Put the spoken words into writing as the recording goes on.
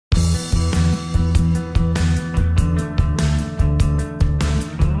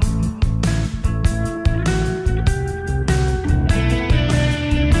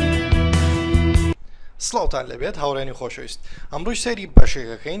سڵاوتان لەبێت هاوڕێنی خۆشەویست ئەمڕۆی سەیری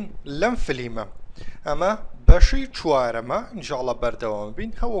بەشێکەکەین لەم فلیمە ئەمە بەشی چوارەمە ئینشاڵڵا بەردەوام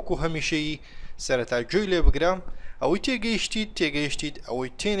بین هەوەکو هەمیشەیی سەرەتا گوێی لێ بگرام ئەوەی تێگەیشتیت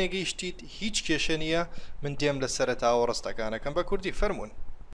ئەوەی تێنەگەیشتیت هیچ کێشە نییە من دێم لە سەرەتاوە ڕستەکانەکەم بە کوردی فەرموون.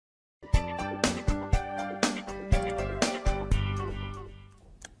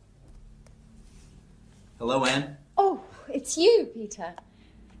 Hello, Anne. Oh, it's you, Peter.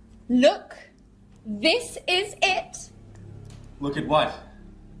 Look, this is it. Look at what?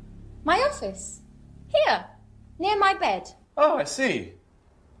 My office. Here, near my bed. Oh, I see.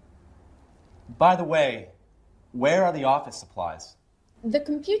 By the way, where are the office supplies? The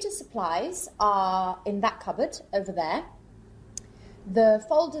computer supplies are in that cupboard over there. The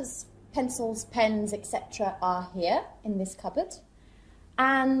folders, pencils, pens, etc. are here in this cupboard.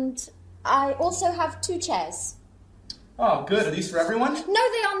 And I also have 2 chairs. Oh, good. Are these for everyone? No,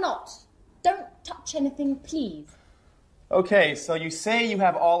 they are not. Don't touch anything, please. Okay, so you say you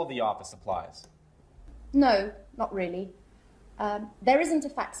have all of the office supplies. No, not really. There isn't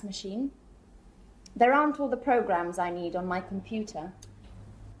a fax machine. There aren't all the programs I need on my computer.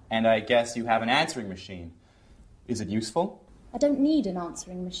 And I guess you have an answering machine. Is it useful? I don't need an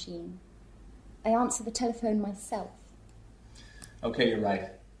answering machine. I answer the telephone myself. Okay, you're right.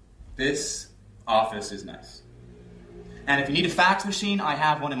 This office is nice. And if you need a fax machine, I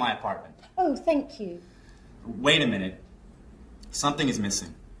have one in my apartment. Oh, thank you. Wait a minute. Something is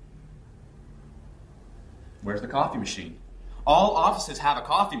missing. Where's the coffee machine? All offices have a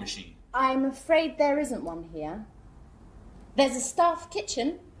coffee machine. I'm afraid there isn't one here. There's a staff kitchen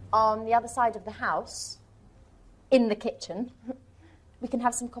on the other side of the house. In the kitchen. We can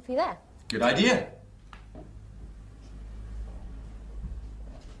have some coffee there. Good idea.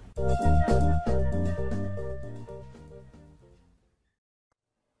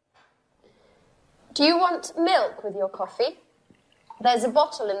 Do you want milk with your coffee? There's a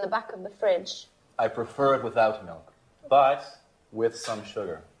bottle in the back of the fridge. I prefer it without milk, but with some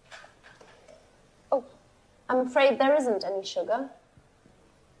sugar. Oh, I'm afraid there isn't any sugar.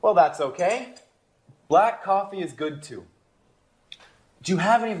 Well, that's okay. Black coffee is good too. Do you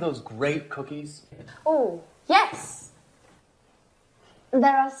have any of those great cookies? Oh, yes.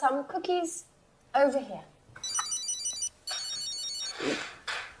 There are some cookies over here.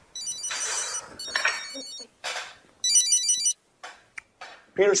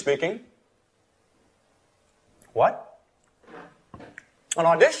 Peter speaking. What? An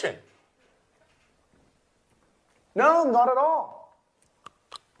audition? No, not at all.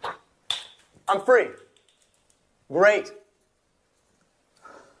 I'm free. Great.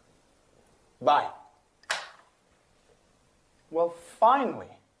 Bye. Well,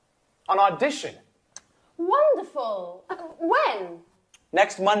 finally, an audition. Wonderful. When?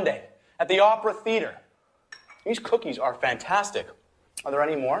 Next Monday at the Opera Theater. These cookies are fantastic. Are there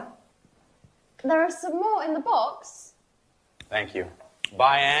any more? There are some more in the box. Thank you.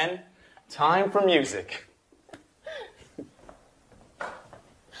 Bye, Anne. Time for music.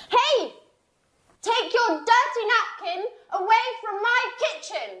 Hey! Take your dirty napkin away from my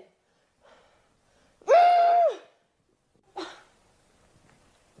kitchen!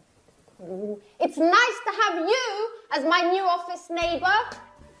 It's nice to have you as my new office neighbour.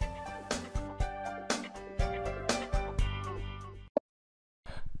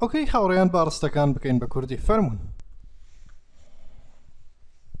 ئۆکەی هاوڕێیان با ڕستەکان بکەین بە کوردی فەرموون.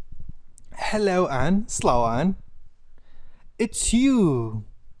 Hello, Anne. سڵاو Anne. It's you.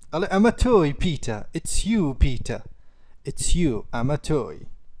 ئەڵێ ئەمە تۆی Peter. It's you, Peter. It's you. ئەمە تۆی.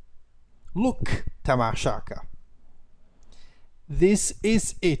 Look, تەماشاکە. This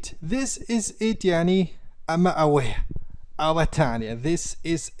is it. This is it يعني أما أوه أو تانية. This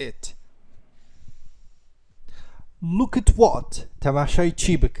is it. Look at what تماشاي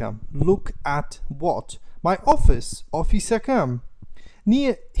چی بكم. Look at what my office office كم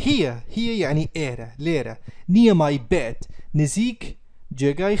نية هي يعني إيرة ليرة نية my bed نزيك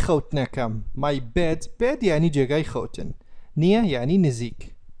جاي خوتنا كم my bed يعني جاي خوتن نية يعني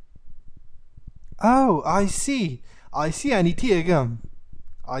نزيك. Oh, I see يعني تيجم.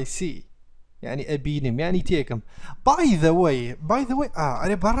 I see يعني أبينم يعني تيجم. By the way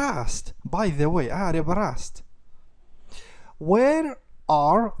أنا براست. By the way أنا براست. Where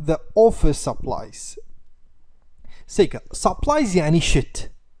are the office supplies? سيكا supplies يعني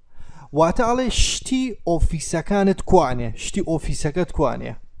شت. واتعالي شتي أوفيسا كانت كوانية. شتي أوفيسا كانت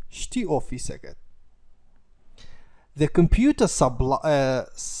كوانية. شتي أوفيسا كانت. The computer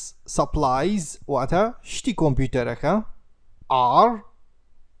supplies واتا شتي كمبيوترك are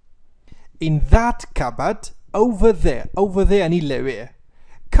in that cupboard over there. Over there يعني لويه.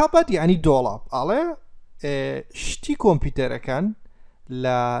 cupboard يعني دولاب. على شتی کۆمپیوتەرەکان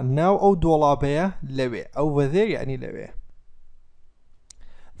لە ناو ئەو دۆڵابەیە لەوێ over there یعنی لەوێ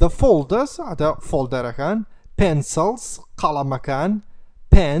the folders هذا فۆلدەرەکان pencils قەڵەمەکان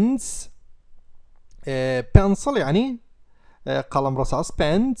pens pencil يعني قلم رصاص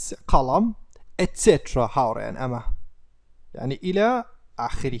pens قلم etc هاورين أما يعني إلى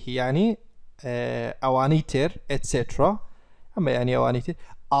آخره يعني أوانيتر etc أما يعني أوانيتر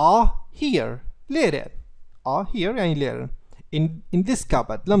here ليرن here يعني ليرن in this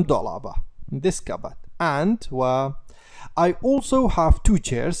cupboard لم دولابة in this cupboard and I also have 2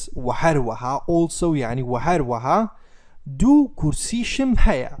 chairs وهروها also يعني وهروها دو كرسي شم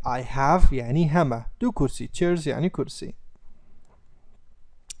هيا I have يعني هما دو كرسي chairs يعني كرسي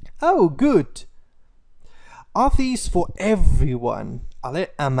oh good are these for everyone على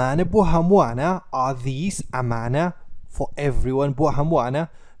أمانة بو هموانا are these أمانة for everyone بو هموانا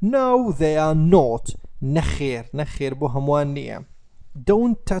no they are not نخير بو هموان نية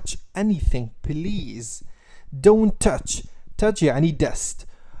don't touch anything please don't touch يعني dust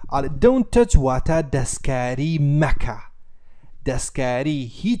don't touch واتا دسكاري مكا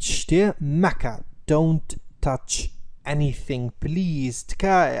دسكاري هيج شتي مكا don't touch anything please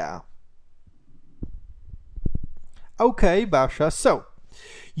تكايا okay باشا so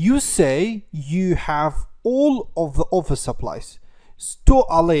you say you have all of the office supplies to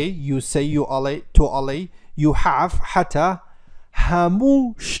علي you say you علي to علي you have حتى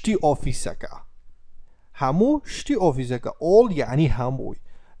همو شتي office-aka همو شتي office-aka all يعني هموي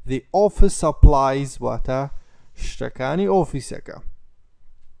the office supplies واتا شتكاني office-aka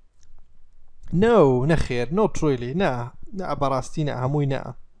no نخير not really نا براستي نا هموي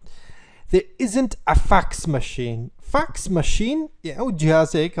نا there isn't a fax machine يعني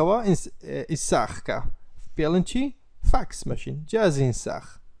جهاز هيك هو إنساخك بيلنشي fax machine جهاز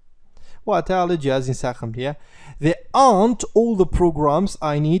إنساخ واتالي جهاز إنساخ مليا there aren't all the programs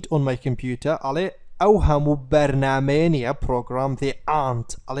I need on my computer على أو همو برنامجية program they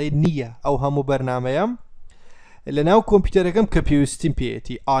aren't على نية أو همو برنامجية لناو كمبيوتركم كبيوستين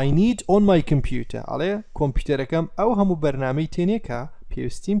بيتي I need on my computer على كمبيوتركم أو همو برنامج تاني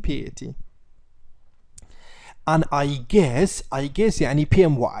كبيوستين بيتي and I guess يعني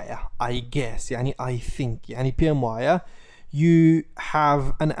بيم وايا I guess يعني I think يعني بيم وايا you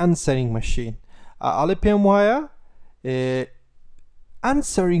have an answering machine على بيم وايا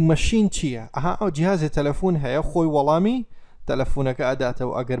answering machine چیە ئەو جهازی تەلەفۆن هەیە خۆی وەڵامی تەلەفۆنەکە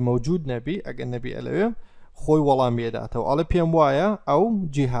ئەداتەوە ئەگەر مەوجود نەبی ئەگەر نەبی ئەلەوێ خۆی وەڵامی ئەداتەوە ئەڵێ پێم وایە ئەو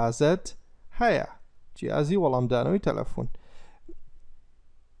جیهازت هەیە جیهازی وەڵامدانەوەی تەلەفۆن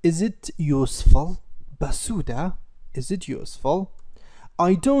is it useful بەسوودە is it useful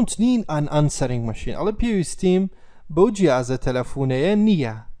I don't need an answering machine ئەڵێ پێویستیم بەو جیهازە تەلەفۆنەیە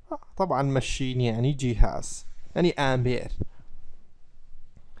نییە طبعا ماشين يعني جهاز يعني آمير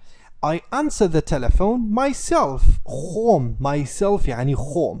I answer the telephone myself خوم myself يعني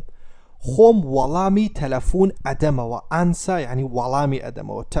خوم ولامي تلفون أدمه answer يعني ولامي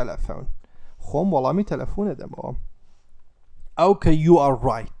أدمه telephone خوم ولامي تلفون أدمه okay you are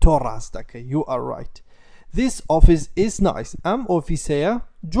right توراستك you are right this office is nice office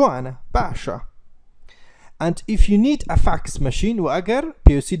جوانا باشا and if you need a fax machine وأجر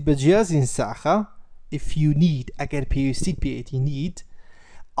بيوسيد بجهاز إنساخة if you need أجر بيوسيد بيتي need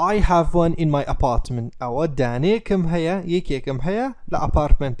I have one in my apartment أو دانيكم هيا يكيكم هيا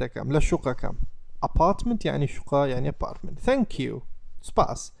لأبارتمنتكم لشقكم apartment يعني شقة يعني apartment thank you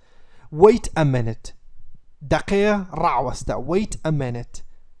سباس wait a minute دقيقة رعوستا wait a minute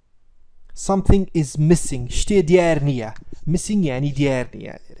something is missing شتي ديارنية missing يعني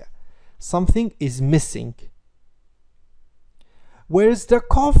ديارنية something is missing where's the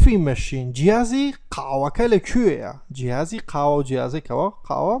coffee machine جهازي قهوة كالكوية جهازي قهوة وجهازي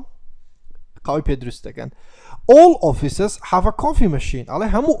قهوة بيدرستكن all offices have a coffee machine على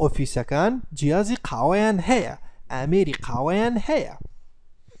همو اوفيسا كان جهازي قهوة هيا أميري قهوة هيا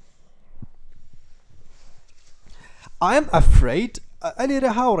I'm afraid ألي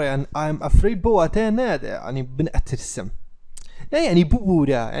رهاوري I'm afraid بواتي نادي يعني بنأترسم لا يعني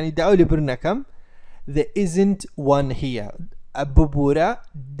ببورة يعني دعولي برنكم there isn't one here ببورة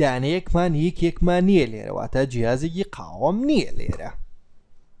دانيك ما نيك ما نيليرة واتا جهازي قاوم نيليرة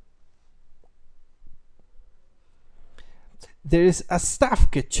there is a staff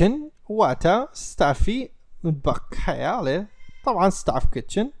kitchen واتا staffy مطبخ هيا عليه طبعا staff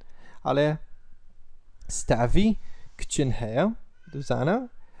kitchen عليه staffy kitchen هيا دوزانا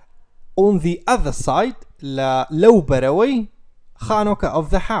on the other side لو بروي خانوكا of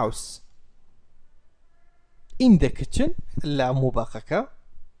the house in the kitchen لا مباقكا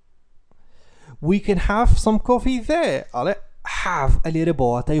we can have some coffee there ئەڵێ have ئەلێرە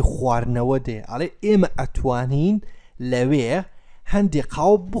بەواتای خواردنەوە دێ ئەڵێ ئێمە ئەتوانین لەوێ هەندێک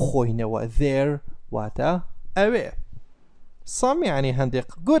قاو بخۆینەوە there واتە ئەوێ some يعني هەندێک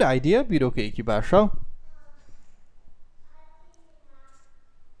good idea بیرۆکەیەکی باشە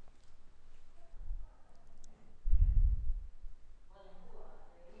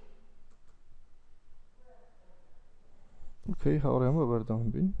اوكي هاوڕێمە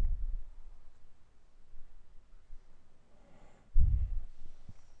بەردەوام بین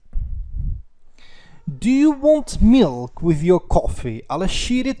Do you want milk with your coffee ئەڵە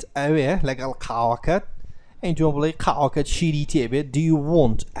شیرت ئەوێ لەگەڵ قاوەکەت اینجا بڵێ قاوەکەت شیری تێبێت Do you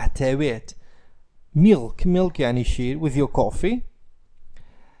want ئەتەوێت milk يعني شير with your coffee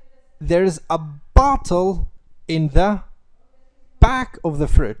There's a bottle in the back of the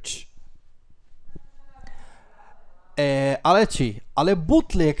fridge ئەڵێ چی ئەڵێ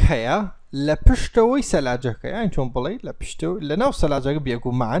بوتڵێک هەیە لە پشتەوەی سەلاجەکە یان چۆن بڵێ لە پشتەوەی لەناو سەلاجەکە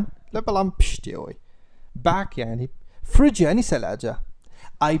بێگومان لە بەڵام پشتەوەی back يعني fridge يعني سەلاجە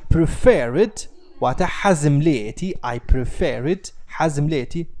I prefer it واتە حەزم لێتی I prefer it حەزم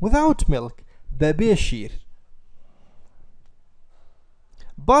لێتی without milk بەبێ شیر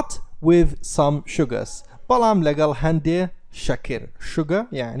but with some sugars بەڵام لەگەڵ هەندێ شەکر sugar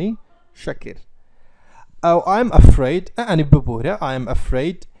يعني شەکر أو I'm afraid يعني ببورة I'm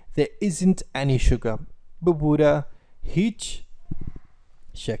afraid there isn't any sugar ببورة هيج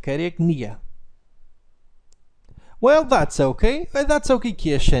شكريك نية Well that's okay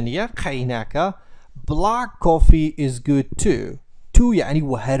كيشانية قيناك black coffee is good too يعني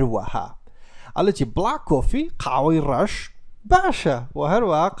وهروها قالتي black coffee قهوي رش باشا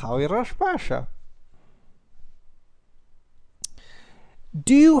وهروها قهوي رش باشا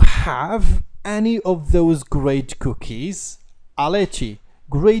Do you have any of those great cookies على چی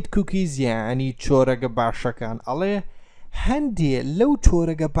great cookies يعني چۆرەگە باشەکان ئەڵێ هەندێ لەو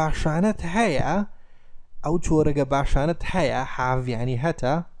چۆرەگە باشانت هەیە ئەو چۆرەگە باشانت هەیە have يعني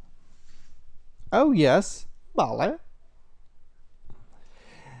هەتە oh yes بەڵێ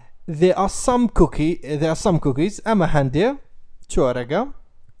there are some cookies ئەمە هەندێ چۆرەگە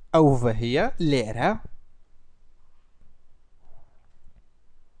ئەو هەیە لێرە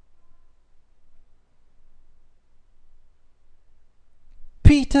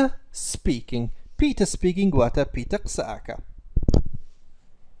Peter speaking واتە Peter قسەکە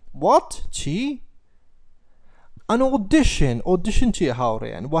What چی an audition چیە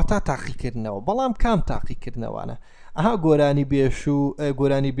هاوڕێیان واتە تاقیکردنەوە بەڵام کام تاقیکردنەوانە ئەها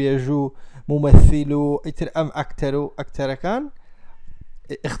گۆرانی بێژ و ممثل و ئیتر ئەم ئەکتەر و ئەکتەرەکان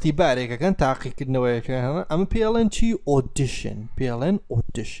اختیبارێکەکەن تاقیکردنەوەیەکەن ئەمە پێڵێن چی پێڵێن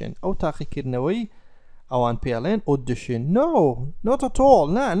audition ئەو تاقیکردنەوەی ئەوان پێڵێن audition no not at all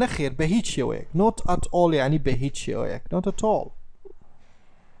نەخێر بە هیچ شێوەیەک not at all يعني بە هیچ شێوەیەک not at all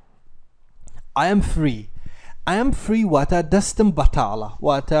I am free واتە دەستم بەتاڵە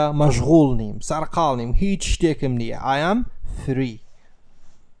واتە مەشغوڵ نیم سەرقاڵ نیم هیچ شتێکم نییە I am free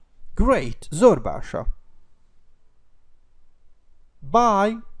great زۆر باشە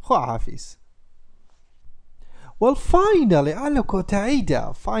bye خواحافیز well finally لە کۆتاییدا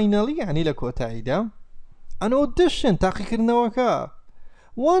finally يعني لە کۆتاییدا an audition تاقیکردنەوەکە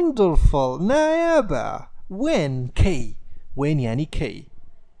wonderful نایابە when يعني کەی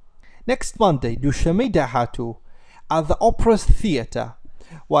next Monday دووشەمەی داهاتوو at the Opera's Theatre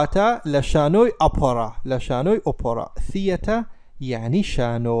واتە لە شانۆی ئۆپۆرا theatre يعني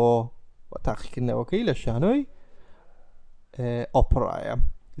شانۆ تاقیکردنەوەکەی لە شانۆی ئۆپۆرایە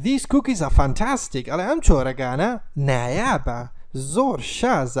these cookies are fantastic ئەڵێ ئەم چۆرەگانە نایابە زۆر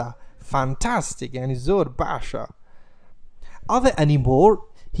شازە fantastic يعني زۆر باشە are there any more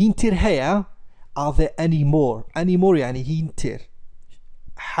هینتر هەیە are there any more يعني هینتر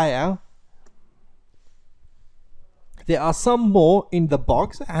هەیە there are some more in the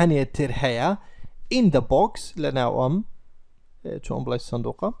box هەنێتر هەیە in the box لەناو ئەم چۆن بڵێ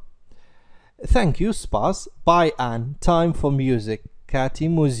سندوقە thank you سپاس bye Anne time for music کاتی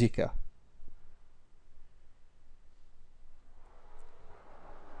موزیکە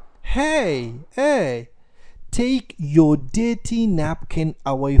Hey, take your dirty napkin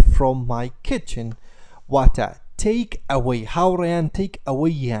away from my kitchen. Wata take away هاوڕێیان take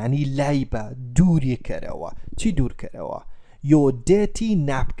away يعني لايبة دووري كروا چی دوور كروا your dirty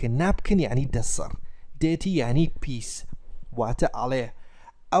napkin يعني دسر dirty يعني piece واتە عليه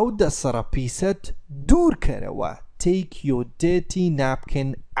ئەو دەسەرە پیست دوور كروا take your dirty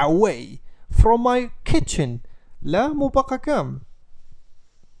napkin away from my kitchen لا مبقەکەم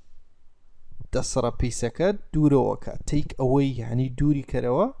دەسەرە پیسەکە دوورەوەکە take away يعني دووری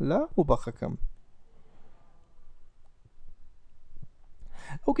کەرەوە لە مبەخەکەم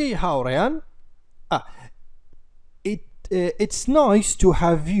اوكي هاوڕێیان it's nice to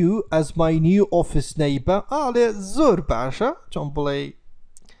have you as my new office neighbor ئاڵێ زۆر باشە چۆن بڵێ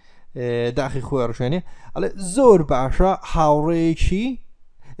داخی خۆڕژێنێ ئەڵێ زۆر باشە هاوڕێیەکی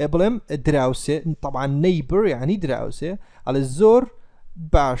بڵێم دراوسێ طبعا neighbor یعنی دراوسێ ئەڵێ زۆر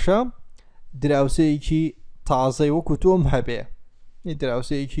باشە دراوسەیەکی تازەی وەکو تۆم هەبێ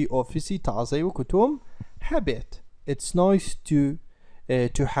دراوسەیەکی ئۆفیسی تازەی وەکو تۆم هەبێت it's nice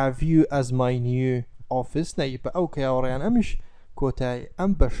to have you as my new office neighbor ئەو کە هاوڕێیان ئەمیش کۆتایی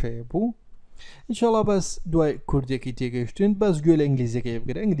ئەم بەشەیە بوو ئینشاڵڵا بەس دوای کوردێکی تێگەیشتن بەس گوێ لە ئینگلیزیەکەی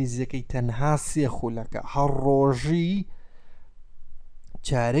بگرە ئینگلیزیەکەی تەنها سێ خولەکە هەر ڕۆژی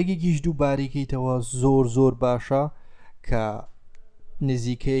چارەگێکیش دووبارێکیتەوە زۆر باشە کە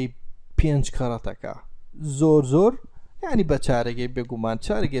نزیکەی 5 کەڕەتەکە زۆر یعنی بە چارەگەی بێگومان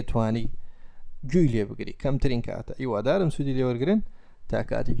چارەگێ توانی گوێی لێ بگری کەمترین کاتە هیوادارم سوودی لێوەرگرن تا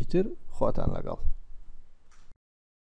کاتێکی تر خۆتان لەگەڵ